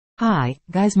Hi,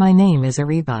 guys, my name is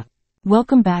Ariba.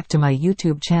 Welcome back to my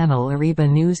YouTube channel Ariba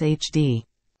News HD.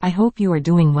 I hope you are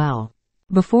doing well.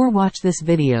 Before watch this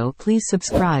video, please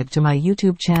subscribe to my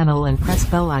YouTube channel and press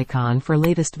bell icon for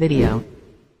latest video.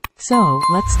 So,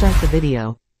 let's start the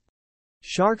video.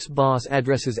 Sharks boss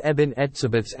addresses Eben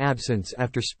Etzebeth's absence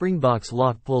after Springboks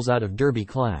lock pulls out of Derby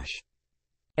clash.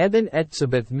 Eben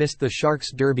Etzebeth missed the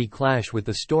Sharks' Derby clash with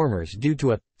the Stormers due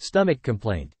to a stomach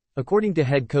complaint, according to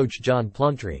head coach John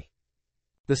Plumtree.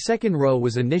 The second row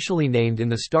was initially named in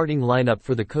the starting lineup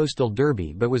for the Coastal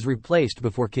Derby but was replaced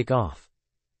before kick-off.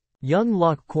 Young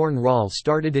lock Corn Rall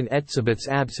started in Etzebeth's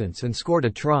absence and scored a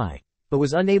try, but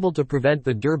was unable to prevent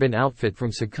the Durban outfit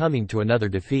from succumbing to another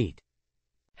defeat.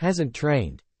 Hasn't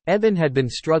trained. Eben had been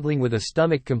struggling with a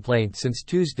stomach complaint since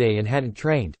Tuesday and hadn't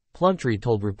trained, Plumtree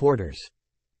told reporters.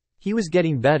 He was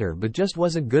getting better but just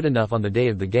wasn't good enough on the day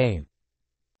of the game.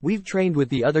 We've trained with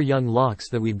the other young locks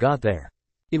that we've got there.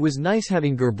 It was nice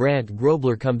having Gerbrand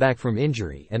Grobler come back from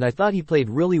injury, and I thought he played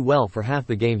really well for half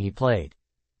the game he played.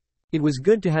 It was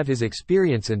good to have his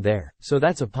experience in there, so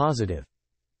that's a positive.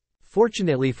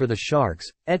 Fortunately for the Sharks,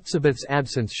 Etzebeth's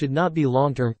absence should not be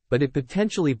long-term, but it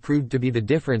potentially proved to be the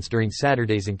difference during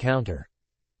Saturday's encounter.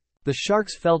 The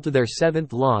Sharks fell to their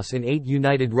 7th loss in 8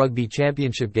 United Rugby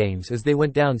Championship games as they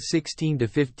went down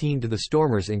 16-15 to the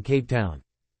Stormers in Cape Town.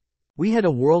 We had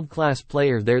a world-class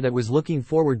player there that was looking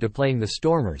forward to playing the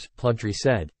Stormers, Plumtree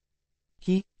said.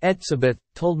 He, Etzebeth,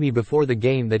 told me before the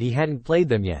game that he hadn't played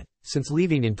them yet, since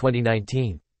leaving in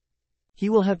 2019. He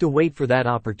will have to wait for that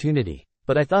opportunity,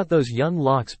 but I thought those young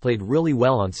locks played really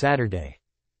well on Saturday.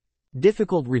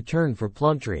 Difficult return for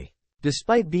Plumtree.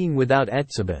 Despite being without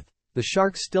Etzebeth, the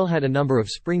Sharks still had a number of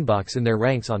Springboks in their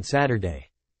ranks on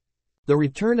Saturday. The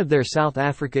return of their South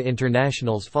Africa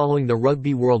internationals following the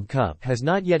Rugby World Cup has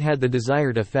not yet had the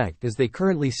desired effect as they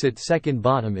currently sit second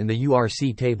bottom in the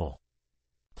URC table.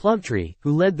 Plumtree,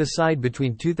 who led the side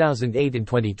between 2008 and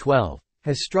 2012,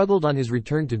 has struggled on his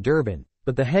return to Durban,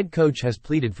 but the head coach has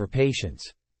pleaded for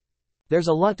patience. There's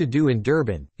a lot to do in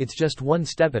Durban, it's just one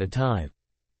step at a time.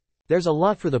 There's a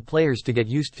lot for the players to get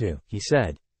used to, he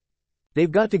said.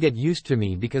 They've got to get used to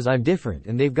me because I'm different,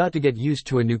 and they've got to get used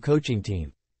to a new coaching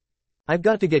team. I've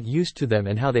got to get used to them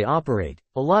and how they operate.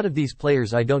 A lot of these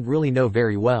players I don't really know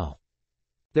very well.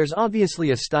 There's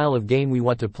obviously a style of game we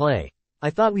want to play. I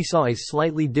thought we saw a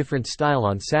slightly different style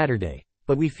on Saturday,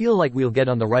 but we feel like we'll get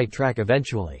on the right track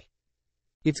eventually.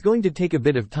 It's going to take a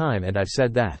bit of time, and I've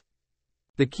said that.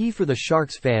 The key for the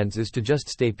Sharks fans is to just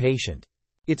stay patient.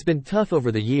 It's been tough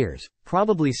over the years,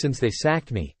 probably since they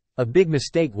sacked me. A big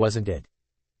mistake, wasn't it?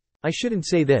 I shouldn't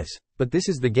say this, but this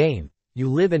is the game. You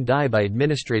live and die by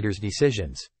administrators'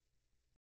 decisions.